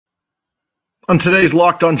On today's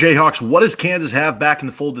Locked On Jayhawks, what does Kansas have back in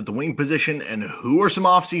the fold at the wing position, and who are some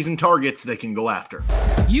offseason targets they can go after?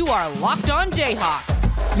 You are Locked On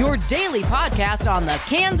Jayhawks, your daily podcast on the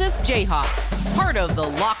Kansas Jayhawks, part of the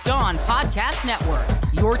Locked On Podcast Network,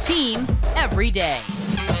 your team every day.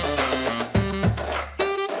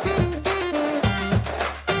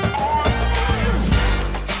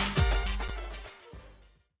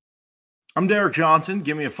 I'm Derek Johnson.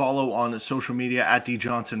 Give me a follow on social media at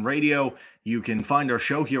DJohnsonRadio. You can find our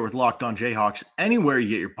show here with Locked On Jayhawks anywhere you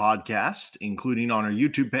get your podcast, including on our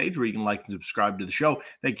YouTube page where you can like and subscribe to the show.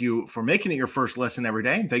 Thank you for making it your first listen every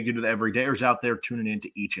day. And thank you to the everydayers out there tuning in to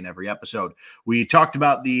each and every episode. We talked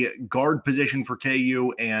about the guard position for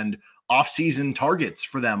KU and off-season targets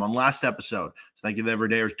for them on last episode. So thank you to the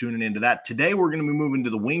everydayers tuning into that. Today, we're going to be moving to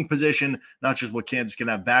the wing position, not just what Kansas can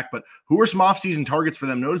have back, but who are some off-season targets for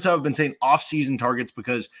them. Notice how I've been saying off-season targets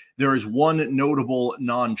because there is one notable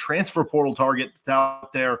non-transfer portal target that's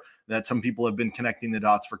out there that some people have been connecting the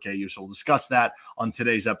dots for KU. So we'll discuss that on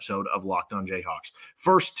today's episode of Locked On Jayhawks.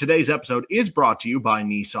 First, today's episode is brought to you by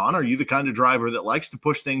Nissan. Are you the kind of driver that likes to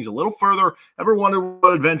push things a little further? Ever wonder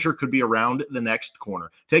what adventure could be around the next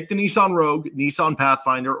corner? Take the Nissan Rogue, Nissan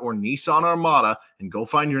Pathfinder, or Nissan Armada and go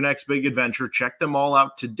find your next big adventure. Check them all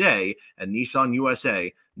out today at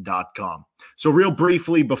NissanUSA.com. So real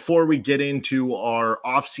briefly, before we get into our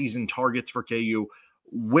off-season targets for KU,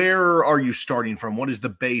 where are you starting from? What is the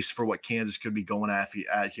base for what Kansas could be going at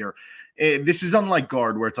here? This is unlike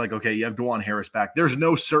guard where it's like, okay, you have Dajuan Harris back. There's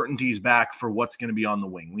no certainties back for what's going to be on the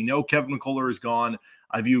wing. We know Kevin McCullar is gone.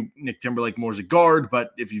 I view Nick Timberlake more as a guard,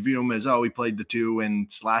 but if you view him as, he played the 2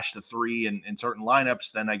 and slashed the 3 in certain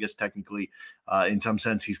lineups, then I guess technically in some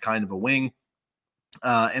sense he's kind of a wing.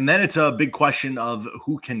 And then it's a big question of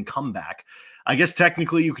who can come back. I guess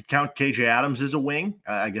technically you could count KJ Adams as a wing.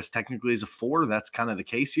 I guess technically as a 4. That's kind of the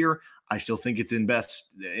case here. I still think it's in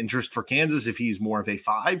best interest for Kansas if he's more of a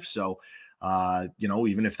 5. So,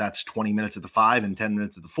 even if that's 20 minutes at the 5 and 10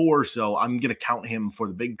 minutes at the 4. So I'm going to count him for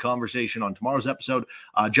the big conversation on tomorrow's episode.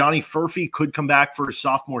 Johnny Furphy could come back for his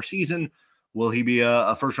sophomore season. Will he be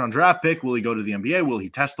a first-round draft pick? Will he go to the NBA? Will he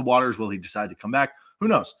test the waters? Will he decide to come back? Who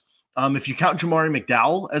knows? If you count Jamari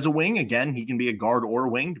McDowell as a wing, again, he can be a guard or a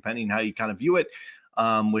wing, depending on how you kind of view it,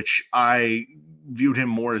 which I viewed him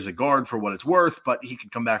more as a guard for what it's worth, but he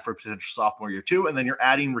could come back for a potential sophomore year too. And then you're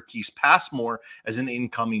adding Rakease Passmore as an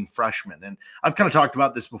incoming freshman. And I've kind of talked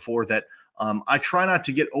about this before that I try not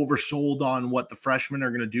to get oversold on what the freshmen are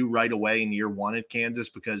going to do right away in year 1 at Kansas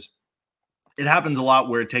because it happens a lot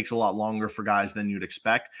where it takes a lot longer for guys than you'd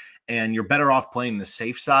expect, and you're better off playing the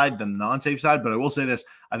safe side than the non-safe side. But I will say this,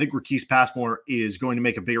 I think Rakease Passmore is going to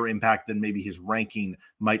make a bigger impact than maybe his ranking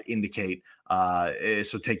might indicate.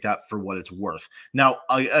 So take that for what it's worth. Now,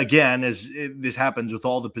 again, as this happens with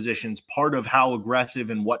all the positions, part of how aggressive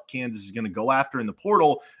and what Kansas is going to go after in the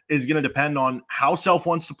portal is going to depend on how Self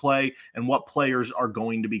wants to play and what players are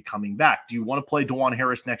going to be coming back. Do you want to play Dajuan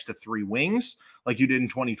Harris next to 3 wings like you did in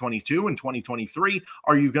 2022 and 2023?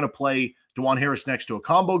 Are you going to play Dajuan Harris next to a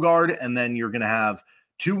combo guard and then you're going to have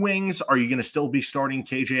 2 wings? Are you going to still be starting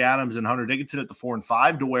KJ Adams and Hunter Dickinson at the 4 and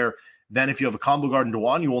 5 to where then if you have a combo guard and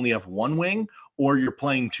Dajuan, you only have 1 wing, or you're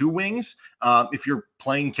playing 2 wings? If you're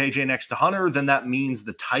playing KJ next to Hunter, then that means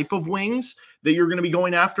the type of wings that you're going to be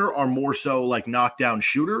going after are more so like knockdown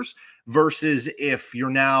shooters versus if you're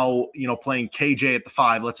now, playing KJ at the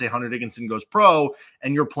 5, let's say Hunter Dickinson goes pro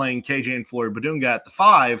and you're playing KJ and Flory Badunga at the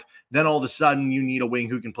 5, then all of a sudden you need a wing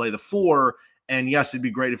who can play the 4. And yes, it'd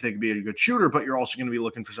be great if they could be a good shooter, but you're also going to be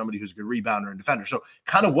looking for somebody who's a good rebounder and defender. So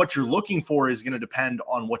kind of what you're looking for is going to depend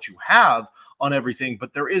on what you have on everything.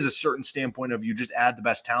 But there is a certain standpoint of you just add the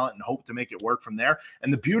best talent and hope to make it work from there.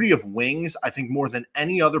 And the beauty of wings, I think more than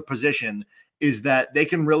any other position, is that they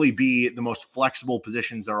can really be the most flexible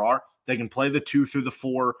positions there are. They can play the 2 through the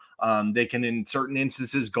 4. They can, in certain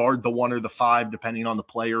instances, guard the 1 or the 5, depending on the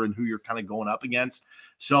player and who you're kind of going up against.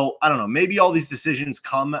 So I don't know. Maybe all these decisions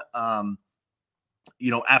come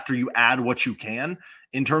after you add what you can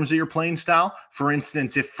in terms of your playing style. For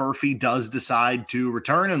instance, if Furphy does decide to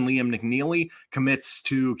return and Liam McNeeley commits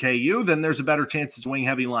to KU, then there's a better chance it's a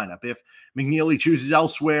wing-heavy lineup. If McNeeley chooses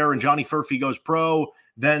elsewhere and Johnny Furphy goes pro,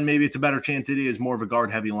 then maybe it's a better chance it is more of a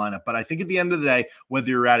guard-heavy lineup. But I think at the end of the day, whether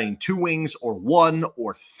you're adding 2 wings or 1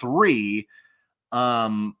 or 3,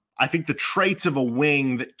 I think the traits of a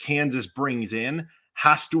wing that Kansas brings in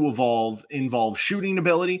has to involve shooting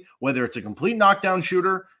ability, whether it's a complete knockdown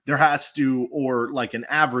shooter, there has to, or like an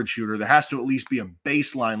average shooter, there has to at least be a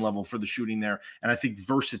baseline level for the shooting there. And I think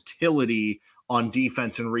versatility on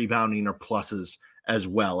defense and rebounding are pluses as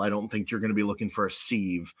well. I don't think you're going to be looking for a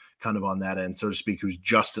sieve kind of on that end, so to speak, who's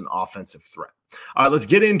just an offensive threat. All right, let's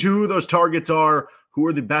get into who those targets are. Who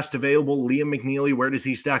are the best available? Liam McNeeley, where does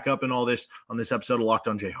he stack up in all this on this episode of Locked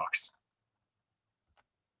on Jayhawks?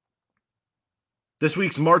 This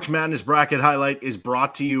week's March Madness bracket highlight is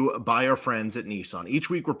brought to you by our friends at Nissan.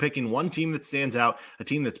 Each week, we're picking one team that stands out, a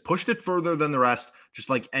team that's pushed it further than the rest, just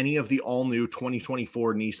like any of the all-new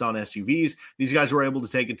 2024 Nissan SUVs. These guys were able to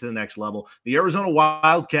take it to the next level. The Arizona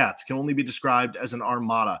Wildcats can only be described as an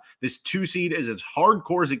armada. This 2-seed is as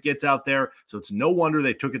hardcore as it gets out there, so it's no wonder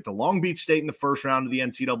they took it to Long Beach State in the first round of the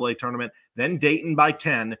NCAA tournament, then Dayton by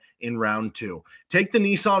 10 in round 2. Take the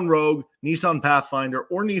Nissan Rogue, Nissan Pathfinder,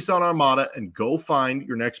 or Nissan Armada and go find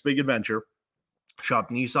your next big adventure. Shop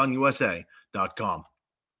NissanUSA.com.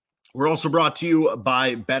 We're also brought to you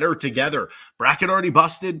by Better Together. Bracket already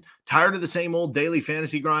busted? Tired of the same old daily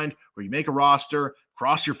fantasy grind where you make a roster,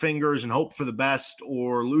 cross your fingers, and hope for the best,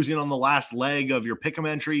 or losing on the last leg of your pick'em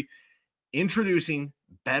entry? Introducing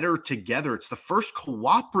Better Together. It's the first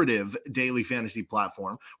cooperative daily fantasy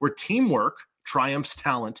platform where teamwork triumphs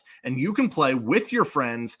talent, and you can play with your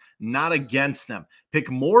friends, not against them.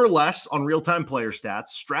 Pick more or less on real-time player stats,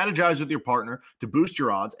 strategize with your partner to boost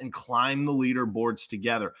your odds, and climb the leaderboards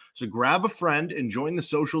together. So grab a friend and join the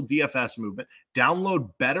social DFS movement.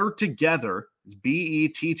 Download Better Together. It's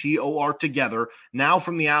BETTOR Together now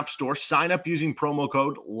from the App Store. Sign up using promo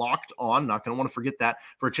code Locked On. Not going to want to forget that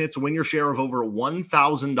for a chance to win your share of over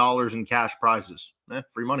 $1,000 in cash prizes.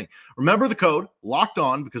 Free money. Remember the code Locked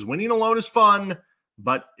On because winning alone is fun,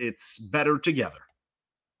 but it's better together.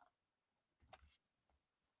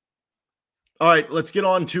 All right, let's get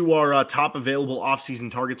on to our top available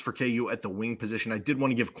offseason targets for KU at the wing position. I did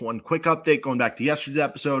want to give one quick update going back to yesterday's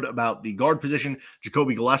episode about the guard position.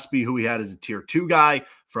 Jacoby Gillespie, who we had as a tier 2 guy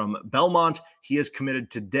from Belmont, he is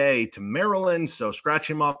committed today to Maryland, so scratch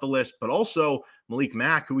him off the list. But also Malik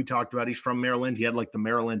Mack, who we talked about, he's from Maryland. He had like the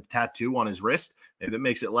Maryland tattoo on his wrist. Maybe that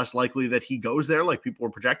makes it less likely that he goes there like people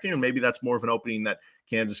were projecting, and maybe that's more of an opening that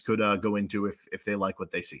Kansas could go into if they like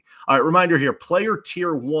what they see. All right, reminder here, player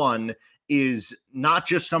tier 1 is not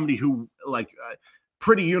just somebody who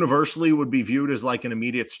pretty universally would be viewed as like an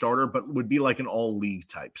immediate starter, but would be like an all league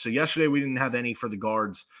type. So yesterday we didn't have any for the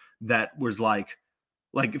guards that was like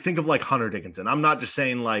think of like Hunter Dickinson. I'm not just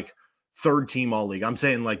saying like third team all league. I'm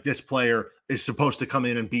saying like this player is supposed to come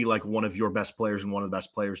in and be like one of your best players and one of the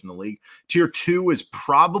best players in the league. Tier 2 is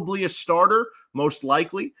probably a starter, most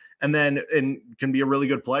likely, and can be a really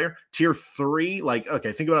good player. Tier 3, think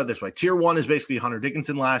about it this way. Tier 1 is basically Hunter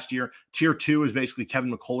Dickinson last year. Tier 2 is basically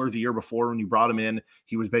Kevin McCullar the year before when you brought him in.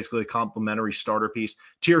 He was basically a complimentary starter piece.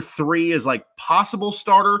 Tier 3 is like possible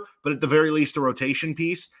starter, but at the very least a rotation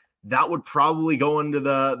piece. That would probably go into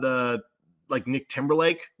the like Nick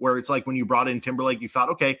Timberlake, where it's like when you brought in Timberlake, you thought,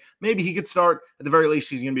 okay, maybe he could start. At the very least,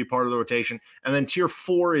 he's going to be part of the rotation. And then tier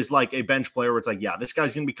 4 is like a bench player where it's like, yeah, this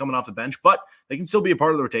guy's going to be coming off the bench, but they can still be a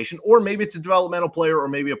part of the rotation. Or maybe it's a developmental player, or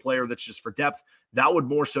maybe a player that's just for depth. That would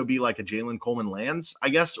more so be like a Jalen Coleman-Lands, I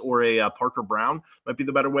guess, or a Parker Brown might be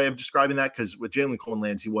the better way of describing that, because with Jalen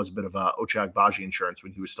Coleman-Lands, he was a bit of a Ochai Agbaji insurance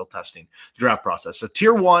when he was still testing the draft process. So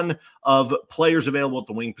tier 1 of players available at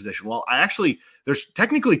the wing position. Well, there's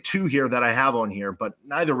technically 2 here that I have on here, but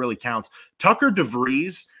neither really counts. Tucker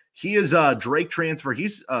DeVries, he is a Drake transfer.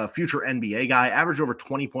 He's a future NBA guy, averaged over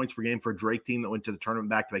 20 points per game for a Drake team that went to the tournament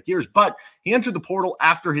back-to-back years, but he entered the portal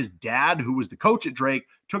after his dad, who was the coach at Drake,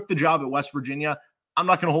 took the job at West Virginia. I'm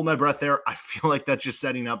not going to hold my breath there. I feel like that's just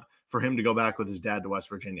setting up for him to go back with his dad to West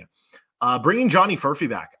Virginia. Bringing Johnny Furphy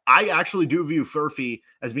back. I actually do view Furphy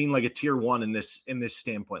as being like a tier 1 in this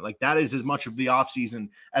standpoint. Like that is as much of the offseason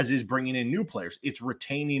as is bringing in new players. It's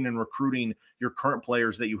retaining and recruiting your current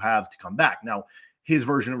players that you have to come back. Now, his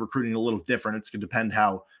version of recruiting a little different. It's going to depend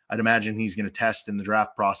how I'd imagine he's going to test in the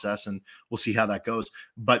draft process, and we'll see how that goes.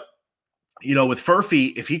 But with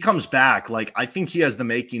Furphy, if he comes back, I think he has the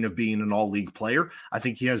making of being an all-league player. I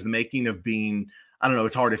think he has the making of being, I don't know,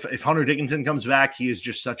 it's hard. If Hunter Dickinson comes back, he is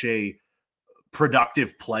just such a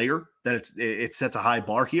productive player that it sets a high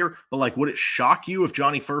bar here. But would it shock you if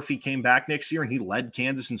Johnny Furphy came back next year and he led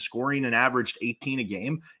Kansas in scoring and averaged 18 a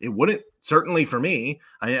game? It wouldn't, certainly for me.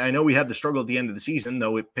 I know we had the struggle at the end of the season,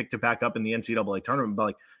 though it picked it back up in the NCAA tournament,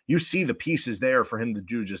 but you see the pieces there for him to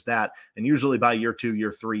do just that. And usually by year 2,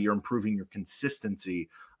 year 3, you're improving your consistency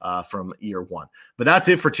from year 1. But that's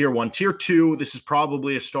it for tier 1. Tier 2, this is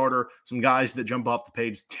probably a starter. Some guys that jump off the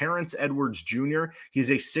page. Terrence Edwards Jr. He's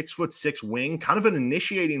a 6'6" wing, kind of an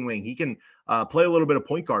initiating wing. He can play a little bit of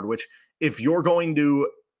point guard, which if you're going to,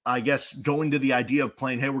 I guess, go into the idea of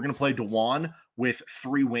playing, hey, we're going to play DeJuan with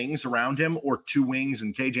 3 wings around him, or 2 wings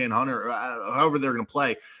and KJ and Hunter, or however they're going to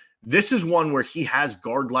play, This is one where he has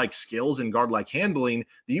guard-like skills and guard-like handling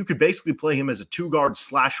that you could basically play him as a 2-guard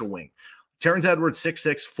slash a wing. Terrence Edwards,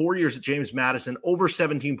 6'6", 4 years at James Madison, over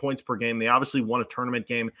 17 points per game. They obviously won a tournament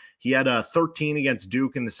game. He had 13 against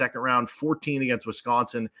Duke in the second round, 14 against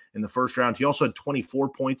Wisconsin in the first round. He also had 24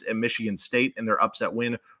 points at Michigan State in their upset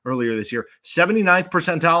win earlier this year. 79th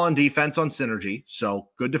percentile on defense on synergy, so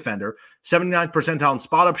good defender. 79th percentile in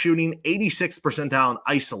spot-up shooting, 86th percentile in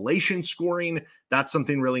isolation scoring. That's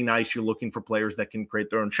something really nice. You're looking for players that can create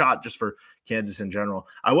their own shot just for Kansas in general.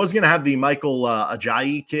 I was going to have the Michael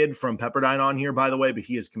Ajayi kid from Pepperdine on here, by the way, but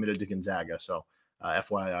he is committed to Gonzaga, so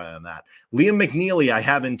FYI on that. Liam McNeeley I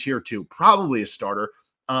have in tier 2, probably a starter.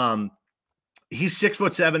 He's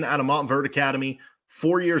 6'7" out of Montverde Academy.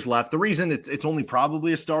 4 years left. The reason it's only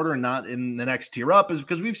probably a starter and not in the next tier up is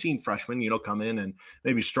because we've seen freshmen, come in and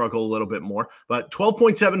maybe struggle a little bit more. But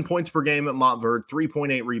 12.7 points per game at Montverde,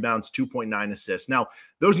 3.8 rebounds, 2.9 assists. Now,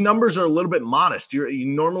 those numbers are a little bit modest. You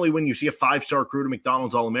normally, when you see a 5-star recruit at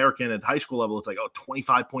McDonald's All-American at high school level, it's like,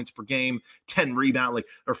 25 points per game, 10 rebound,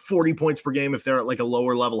 or 40 points per game if they're at a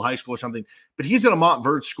lower level high school or something. But he's at a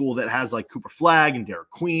Montverde school that has Cooper Flagg and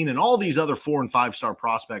Derek Queen and all these other 4- and 5-star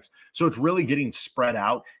prospects. So it's really getting spread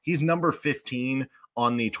out. He's number 15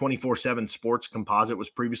 on the 24/7 Sports composite,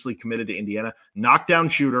 was previously committed to Indiana. Knockdown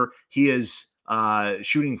shooter. He is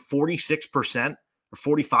shooting 46%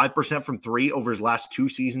 or 45% from 3 over his last 2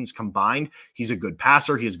 seasons combined. He's a good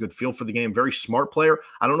passer. He has a good feel for the game. Very smart player.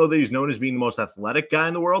 I don't know that he's known as being the most athletic guy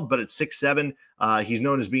in the world, but at 6'7", he's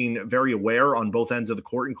known as being very aware on both ends of the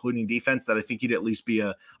court, including defense, that I think he'd at least be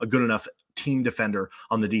a good enough team defender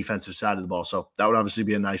on the defensive side of the ball. So that would obviously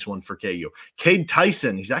be a nice one for KU. Cade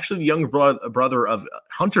Tyson, he's actually the younger brother of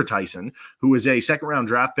Hunter Tyson, who is a second-round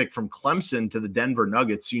draft pick from Clemson to the Denver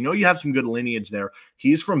Nuggets. So you have some good lineage there.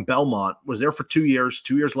 He's from Belmont, was there for 2 years,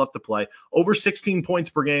 2 years left to play, over 16 points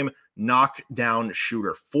per game, knockdown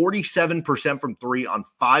shooter, 47% from 3 on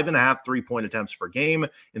 5.5 3-point attempts per game,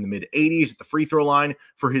 in the mid-80s at the free throw line.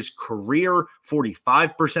 For his career,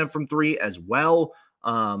 45% from 3 as well.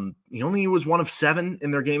 He only was 1 of 7 in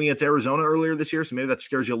their game against Arizona earlier this year, so maybe that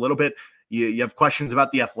scares you a little bit. You have questions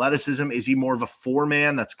about the athleticism. Is he more of a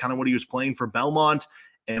 4-man? That's kind of what he was playing for Belmont.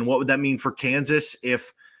 And what would that mean for Kansas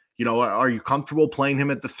if, are you comfortable playing him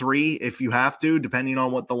at the 3 if you have to, depending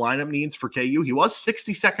on what the lineup needs for KU? He was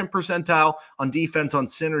 62nd percentile on defense on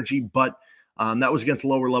synergy, but that was against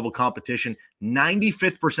lower level competition.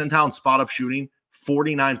 95th percentile in spot-up shooting,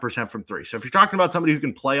 49% from 3. So if you're talking about somebody who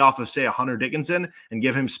can play off of, say, a Hunter Dickinson and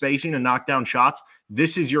give him spacing and knock down shots,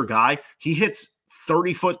 this is your guy. He hits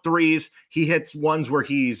 30-foot threes. He hits ones where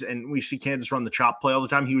and we see Kansas run the chop play all the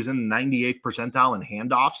time. He was in the 98th percentile in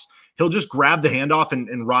handoffs. He'll just grab the handoff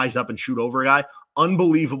and rise up and shoot over a guy.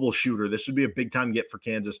 Unbelievable shooter. This would be a big-time get for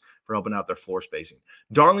Kansas for helping out their floor spacing.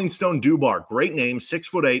 Darling Stone Dubar, great name,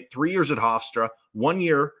 6'8", 3 years at Hofstra, 1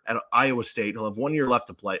 year at Iowa State. He'll have 1 year left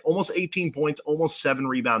to play. Almost 18 points, almost 7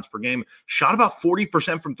 rebounds per game. Shot about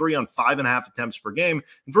 40% from 3 on 5.5 attempts per game.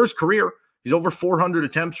 And for his career, he's over 400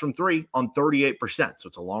 attempts from 3 on 38%. So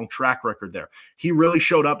it's a long track record there. He really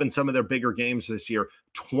showed up in some of their bigger games this year.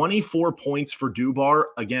 24 points for Dubar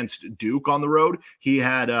against Duke on the road. He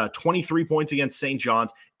had 23 points against St.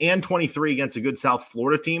 John's and 23 against a good South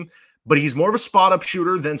Florida team. But he's more of a spot-up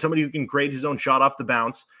shooter than somebody who can create his own shot off the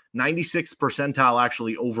bounce. 96th percentile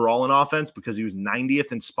actually overall in offense because he was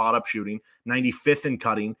 90th in spot-up shooting, 95th in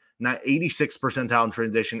cutting, 86th percentile in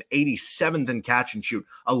transition, 87th in catch and shoot.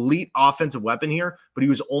 Elite offensive weapon here, but he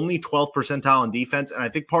was only 12th percentile in defense, and I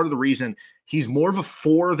think part of the reason he's more of a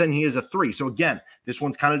 4 than he is a 3. So again, this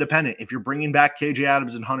one's kind of dependent. If you're bringing back KJ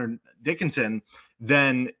Adams and Hunter Dickinson,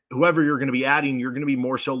 then whoever you're going to be adding, you're going to be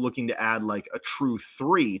more so looking to add a true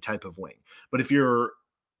 3 type of wing. But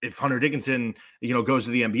if Hunter Dickinson, goes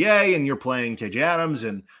to the NBA and you're playing KJ Adams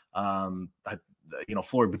and,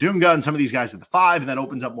 Floyd Badunga and some of these guys at the 5, and that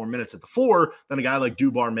opens up more minutes at the 4, then a guy like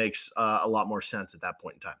Dubar makes a lot more sense at that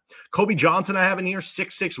point in time. Kobe Johnson I have in here,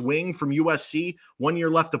 6'6" wing from USC, 1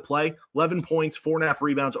 year left to play, 11 points, 4.5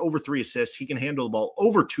 rebounds, over 3 assists. He can handle the ball,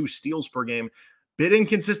 over 2 steals per game. Bit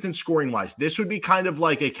inconsistent scoring-wise. This would be kind of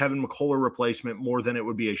like a Kevin McCullar replacement more than it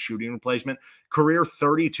would be a shooting replacement. Career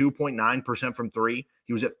 32.9% from 3.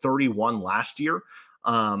 He was at 31 last year.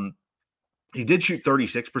 He did shoot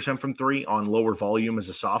 36% from 3 on lower volume as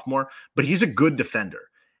a sophomore, but he's a good defender.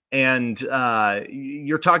 And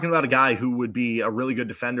you're talking about a guy who would be a really good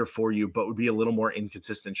defender for you, but would be a little more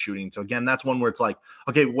inconsistent shooting. So again, that's one where it's like,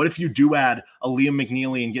 okay, what if you do add a Liam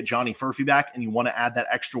McNeeley and get Johnny Furphy back, and you want to add that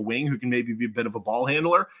extra wing who can maybe be a bit of a ball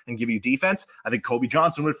handler and give you defense? I think Kobe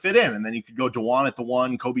Johnson would fit in. And then you could go DeJuan at the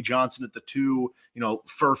 1, Kobe Johnson at the 2,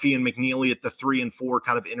 Furphy and McNeeley at the 3 and 4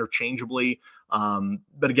 kind of interchangeably.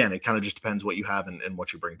 But again, it kind of just depends what you have and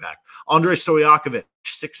what you bring back. Andrei Stojakovic,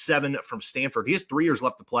 6'7" from Stanford. He has 3 years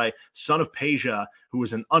left to play. Son of Peja, who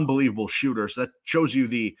is an unbelievable shooter. So that shows you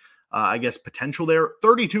the, potential there.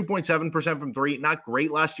 32.7% from 3. Not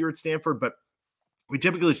great last year at Stanford, but we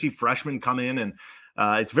typically see freshmen come in, and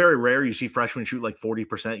it's very rare you see freshmen shoot like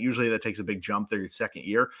 40%. Usually that takes a big jump their second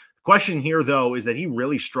year. The question here, though, is that he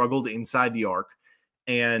really struggled inside the arc.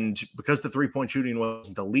 And because the three-point shooting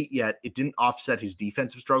wasn't elite yet, it didn't offset his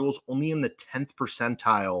defensive struggles, only in the 10th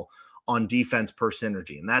percentile on defense per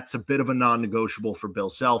synergy. And that's a bit of a non-negotiable for Bill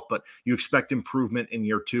Self, but you expect improvement in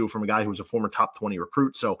year 2 from a guy who was a former top 20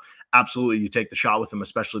 recruit. So absolutely you take the shot with him,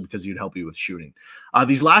 especially because he'd help you with shooting.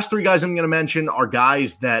 These last 3 guys I'm going to mention are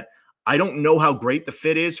guys that I don't know how great the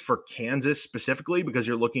fit is for Kansas specifically because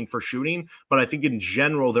you're looking for shooting, but I think in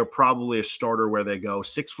general, they're probably a starter where they go.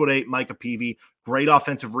 6'8", Micah Peavy, great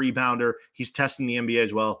offensive rebounder. He's testing the NBA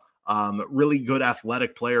as well. Really good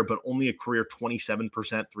athletic player, but only a career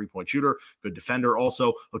 27% three-point shooter. Good defender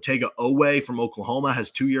also. Otega Oweh from Oklahoma has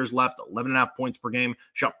 2 years left, 11.5 points per game,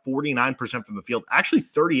 shot 49% from the field, actually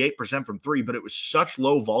 38% from 3, but it was such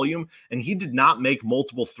low volume, and he did not make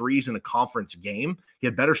multiple threes in a conference game. He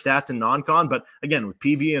had better stats in non-con, but again, with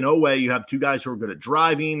Peavy and Oweh, you have 2 guys who are good at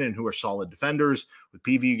driving and who are solid defenders. With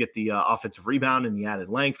Peavy, you get the offensive rebound and the added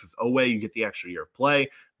length. With Oweh, you get the extra year of play.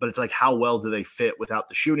 But it's like, how well do they fit without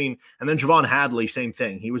the shooting? And then Javon Hadley, same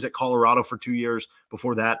thing. He was at Colorado for 2 years.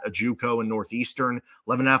 Before that, a JUCO in Northeastern.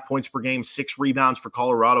 11.5 points per game, 6 rebounds for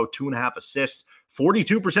Colorado, 2.5 assists,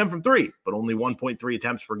 42% from 3, but only 1.3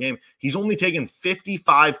 attempts per game. He's only taken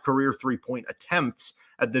 55 career three-point attempts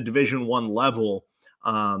at the Division I level.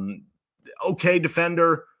 Okay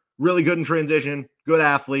defender, really good in transition, good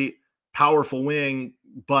athlete, powerful wing,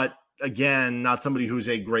 but again, not somebody who's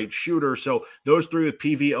a great shooter. So those 3 with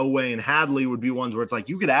Peavy, Oweh, and Hadley would be ones where it's like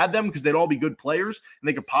you could add them because they'd all be good players and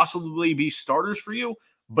they could possibly be starters for you,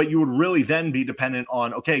 but you would really then be dependent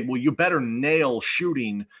on, okay, well, you better nail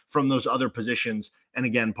shooting from those other positions. And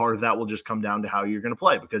again, part of that will just come down to how you're going to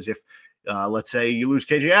play, because if let's say you lose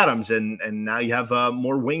KJ Adams and now you have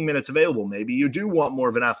more wing minutes available. Maybe you do want more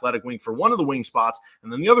of an athletic wing for one of the wing spots,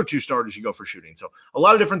 and then the other 2 starters you go for shooting. So a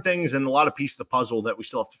lot of different things and a lot of pieces of the puzzle that we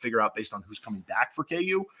still have to figure out based on who's coming back for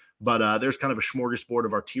KU. But there's kind of a smorgasbord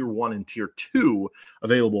of our Tier 1 and Tier 2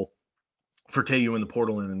 available for KU in the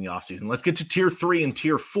portal and in the offseason. Let's get to Tier 3 and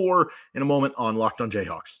Tier 4 in a moment on Locked on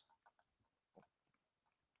Jayhawks.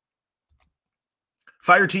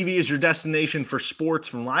 Fire TV is your destination for sports,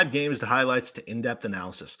 from live games to highlights to in-depth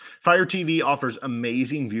analysis. Fire TV offers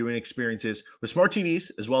amazing viewing experiences with smart TVs,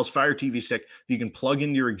 as well as Fire TV Stick that you can plug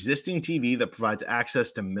into your existing TV that provides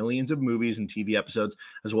access to millions of movies and TV episodes,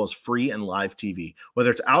 as well as free and live TV. Whether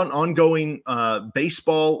it's out and ongoing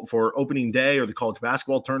baseball for opening day or the college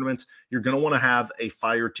basketball tournaments, you're going to want to have a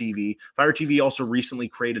Fire TV. Fire TV also recently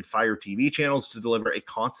created Fire TV channels to deliver a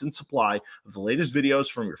constant supply of the latest videos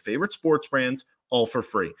from your favorite sports brands, all for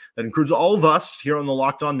free. That includes all of us here on the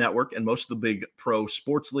Locked On Network and most of the big pro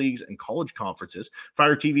sports leagues and college conferences.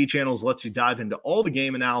 Fire TV channels lets you dive into all the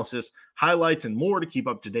game analysis, highlights, and more to keep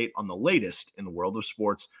up to date on the latest in the world of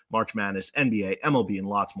sports, March Madness, NBA, MLB, and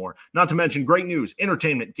lots more. Not to mention great news,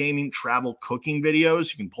 entertainment, gaming, travel, cooking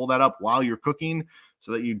videos. You can pull that up while you're cooking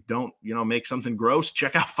so that you don't, make something gross.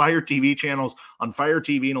 Check out Fire TV channels on Fire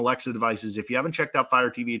TV and Alexa devices. If you haven't checked out Fire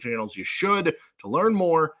TV channels, you should. To learn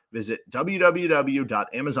more, visit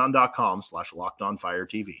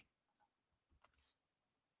www.amazon.com/LockedOnFireTV.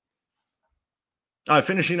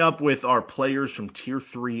 Finishing up with our players from Tier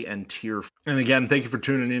 3 and Tier 4. And again, thank you for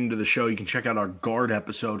tuning into the show. You can check out our guard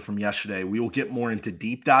episode from yesterday. We will get more into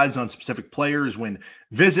deep dives on specific players when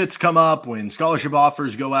visits come up, when scholarship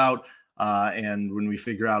offers go out, and when we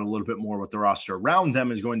figure out a little bit more what the roster around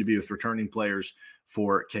them is going to be with returning players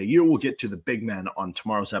for KU. We'll get to the big men on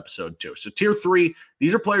tomorrow's episode too. So Tier 3,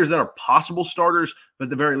 these are players that are possible starters, but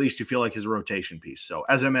at the very least you feel like his rotation piece. So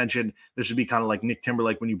as I mentioned, this would be kind of like Nick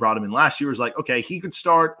Timberlake when you brought him in last year. It was like, okay, he could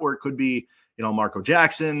start, or it could be, Marco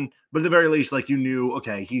Jackson, but at the very least, like, you knew,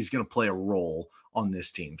 okay, he's going to play a role on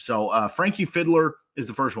this team. So Frankie Fiddler is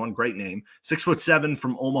the first one. Great name. 6'7"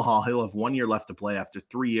 from Omaha. He'll have 1 year left to play after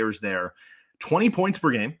 3 years there. 20 points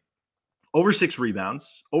per game, over 6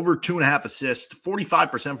 rebounds, over 2.5 assists,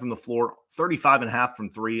 45% from the floor, 35.5 from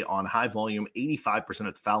three on high volume, 85%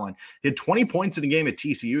 at the foul line. He had 20 points in the game at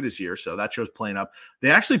TCU this year, so that shows playing up.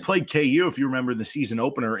 They actually played KU, if you remember, the season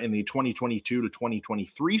opener in the 2022 to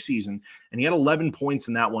 2023 season, and he had 11 points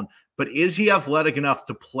in that one. But is he athletic enough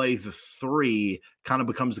to play the three kind of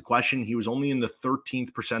becomes the question. He was only in the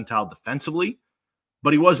 13th percentile defensively,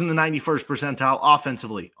 but he was in the 91st percentile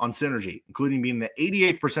offensively on synergy, including being the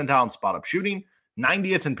 88th percentile in spot-up shooting,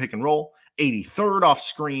 90th in pick and roll, 83rd off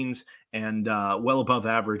screens, and well above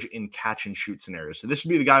average in catch-and-shoot scenarios. So this would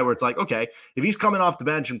be the guy where it's like, okay, if he's coming off the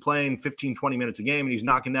bench and playing 15, 20 minutes a game and he's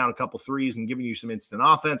knocking down a couple threes and giving you some instant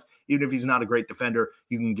offense, even if he's not a great defender,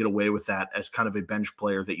 you can get away with that as kind of a bench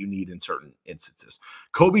player that you need in certain instances.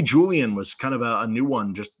 Kobe Julian was kind of a new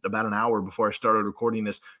one just about an hour before I started recording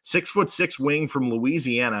this. 6'6" wing from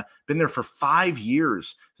Louisiana, been there for 5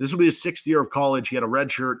 years. So this will be his 6th year of college. He had a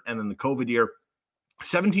red shirt and then the COVID year.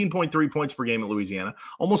 17.3 points per game at Louisiana,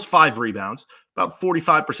 almost 5 rebounds, about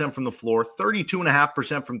 45% from the floor,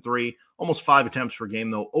 32.5% from three, almost 5 attempts per game,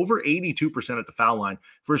 though, over 82% at the foul line.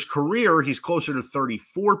 For his career, he's closer to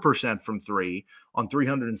 34% from three on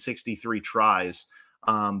 363 tries.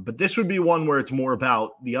 But this would be one where it's more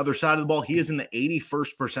about the other side of the ball. He is in the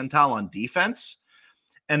 81st percentile on defense.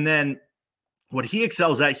 And then what he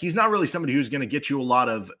excels at, he's not really somebody who's going to get you a lot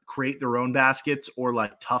of create their own baskets or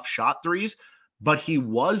like tough shot threes, but he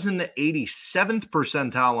was in the 87th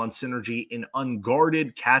percentile on synergy in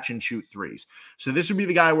unguarded catch and shoot threes. So this would be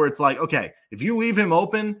the guy where it's like, okay, if you leave him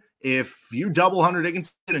open, if you double Hunter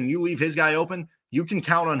Dickinson and you leave his guy open, you can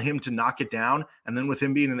count on him to knock it down. And then with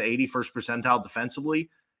him being in the 81st percentile defensively,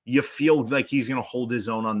 you feel like he's going to hold his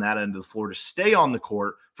own on that end of the floor to stay on the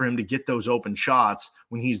court for him to get those open shots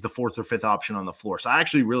when he's the 4th or 5th option on the floor. So I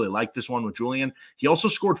actually really like this one with Julian. He also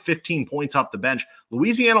scored 15 points off the bench.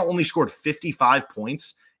 Louisiana only scored 55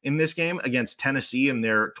 points in this game against Tennessee in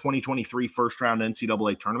their 2023 first-round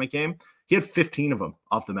NCAA tournament game. He had 15 of them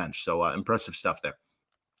off the bench, so impressive stuff there.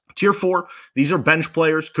 Tier 4, these are bench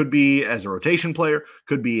players, could be as a rotation player,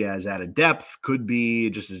 could be as added depth, could be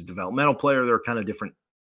just as a developmental player. They're kind of different,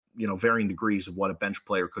 varying degrees of what a bench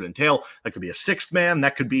player could entail. That could be a 6th man.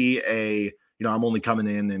 That could be a, I'm only coming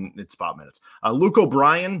in and it's spot minutes. Luke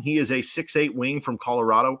O'Brien, he is a 6'8" wing from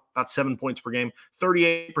Colorado, about 7 points per game,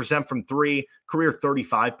 38% from three, career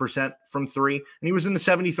 35% from three. And he was in the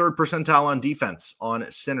 73rd percentile on defense on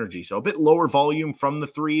synergy. So a bit lower volume from the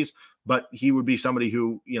threes, but he would be somebody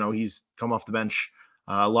who, he's come off the bench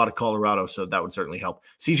a lot of Colorado. So that would certainly help.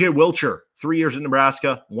 CJ Wilcher, 3 years at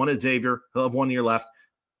Nebraska, 1 at Xavier. He'll have 1 year left.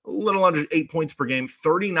 A little under 8 points per game,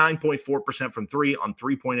 39.4% from three on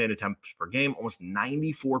 3.8 attempts per game, almost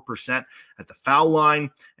 94% at the foul line.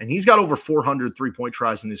 And he's got over 400 3-point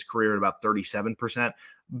tries in his career at about 37%.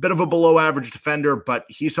 Bit of a below average defender, but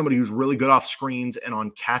he's somebody who's really good off screens and on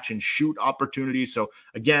catch and shoot opportunities. So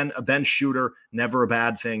again, a bench shooter, never a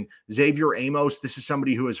bad thing. Xavier Amos, this is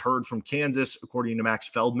somebody who has heard from Kansas, according to Max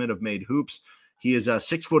Feldman of Made Hoops. He is a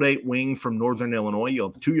 6'8" wing from Northern Illinois. You'll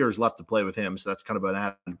have 2 years left to play with him, so that's kind of an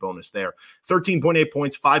added bonus there. 13.8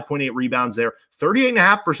 points, 5.8 rebounds there,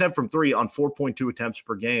 38.5% from three on 4.2 attempts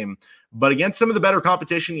per game. But against some of the better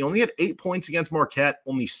competition, he only had 8 points against Marquette,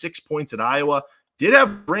 only 6 points at Iowa. Did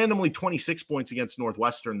have randomly 26 points against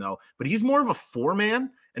Northwestern, though, but he's more of a 4-man,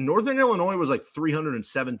 and Northern Illinois was like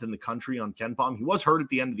 307th in the country on KenPom. He was hurt at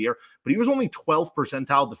the end of the year, but he was only 12th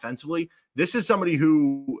percentile defensively. This is somebody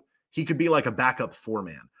who he could be like a backup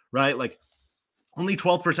 4-man, right? Like only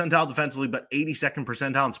 12th percentile defensively, but 82nd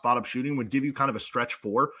percentile in spot-up shooting would give you kind of a stretch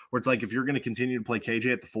 4, where it's like if you're going to continue to play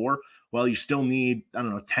KJ at the 4, well, you still need,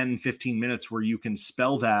 10, 15 minutes where you can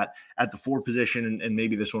spell that at the 4 position, and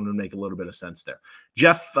maybe this one would make a little bit of sense there.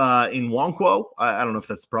 Jeff Nwankwo, I don't know if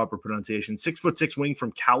that's the proper pronunciation, 6'6" wing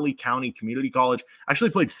from Cowley County Community College, actually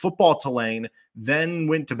played football at Tulane, then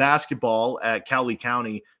went to basketball at Cowley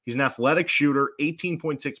County. He's an athletic shooter,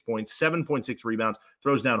 18.6 points, 7.6 rebounds,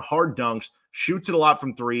 throws down hard dunks, shoots it a lot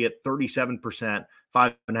from three at 37%,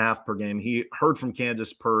 5.5 per game. He heard from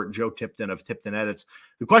Kansas per Joe Tipton of Tipton Edits.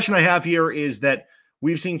 The question I have here is that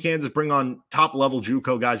we've seen Kansas bring on top-level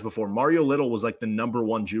JUCO guys before. Mario Little was like the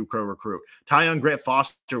 #1 JUCO recruit. Tyon Grant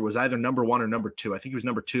Foster was either #1 or #2. I think he was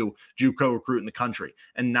 #2 JUCO recruit in the country.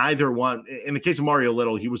 And neither one, in the case of Mario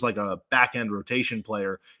Little, he was like a back-end rotation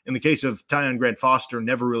player. In the case of Tyon Grant Foster,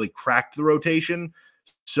 never really cracked the rotation.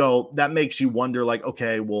 So that makes you wonder, like,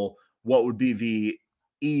 okay, well, what would be the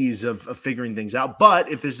ease of figuring things out? But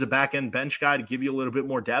if this is a back-end bench guy to give you a little bit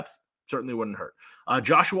more depth, certainly wouldn't hurt.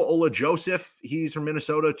 Joshua Ola Joseph, he's from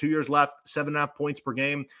Minnesota, 2 years left, 7.5 points per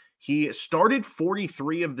game. He started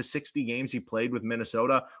 43 of the 60 games he played with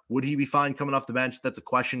Minnesota. Would he be fine coming off the bench? That's a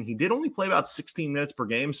question. He did only play about 16 minutes per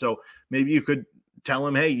game, so maybe you could tell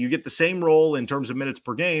him, hey, you get the same role in terms of minutes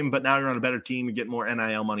per game, but now you're on a better team, you get more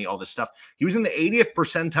NIL money, all this stuff. He was in the 80th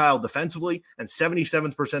percentile defensively and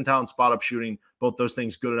 77th percentile in spot-up shooting. Both those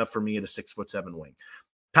things good enough for me at a 6'7" wing.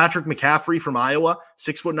 Patrick McCaffrey from Iowa,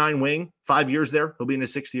 6'9" wing, 5 years there. He'll be in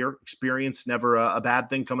his 6th year. Experience, never a bad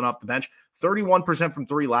thing coming off the bench. 31% from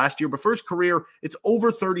three last year, but for his career, it's over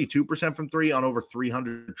 32% from three on over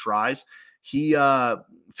 300 tries. He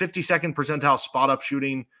 52nd percentile spot-up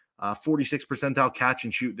shooting, 46th percentile catch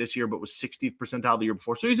and shoot this year, but was 60th percentile the year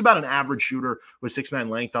before. So he's about an average shooter with 6'9"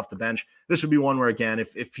 length off the bench. This would be one where, again,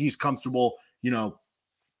 if he's comfortable,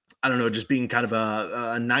 I don't know, just being kind of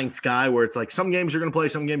a ninth guy where it's like some games you're going to play,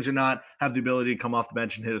 some games you're not, have the ability to come off the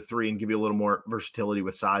bench and hit a three and give you a little more versatility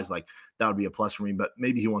with size. Like that would be a plus for me, but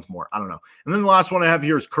maybe he wants more. I don't know. And then the last one I have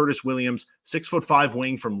here is Curtis Williams, 6'5"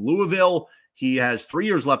 wing from Louisville. He has 3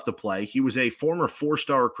 years left to play. He was a former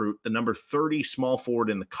 4-star recruit, the number 30 small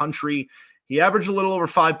forward in the country. He averaged a little over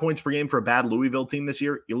 5 points per game for a bad Louisville team this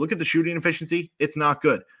year. You look at the shooting efficiency, it's not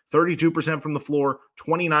good. 32% from the floor,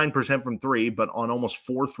 29% from three, but on almost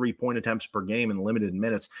 4 3-point attempts per game in limited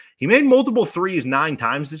minutes. He made multiple threes 9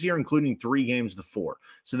 times this year, including 3 games to 4.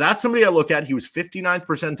 So that's somebody I look at. He was 59th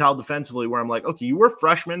percentile defensively, where I'm like, okay, you were a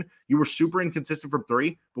freshman. You were super inconsistent from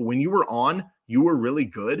three, but when you were on, you were really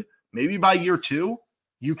good. Maybe by year 2,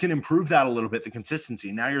 you can improve that a little bit, the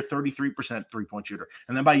consistency. Now you're 33% three-point shooter.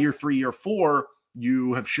 And then by year 3, year 4,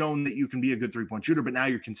 you have shown that you can be a good three-point shooter, but now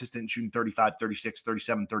you're consistent in shooting 35, 36,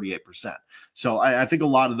 37, 38%. So I think a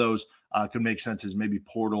lot of those could make sense as maybe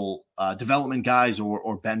portal development guys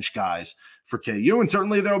or bench guys for KU. And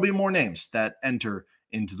certainly there will be more names that enter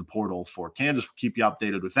into the portal for Kansas. We'll keep you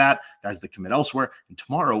updated with that, guys that commit elsewhere. And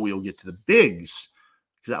tomorrow we'll get to the bigs,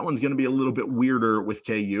 because that one's going to be a little bit weirder with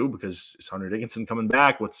KU because is Hunter Dickinson coming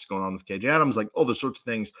back? What's going on with KJ Adams? Like all those sorts of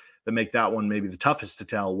things that make that one maybe the toughest to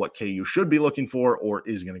tell what KU should be looking for or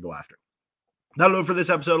is going to go after. That'll do it for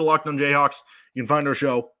this episode of Locked On Jayhawks. You can find our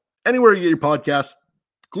show anywhere you get your podcast,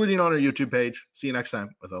 including on our YouTube page. See you next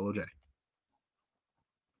time with LOJ.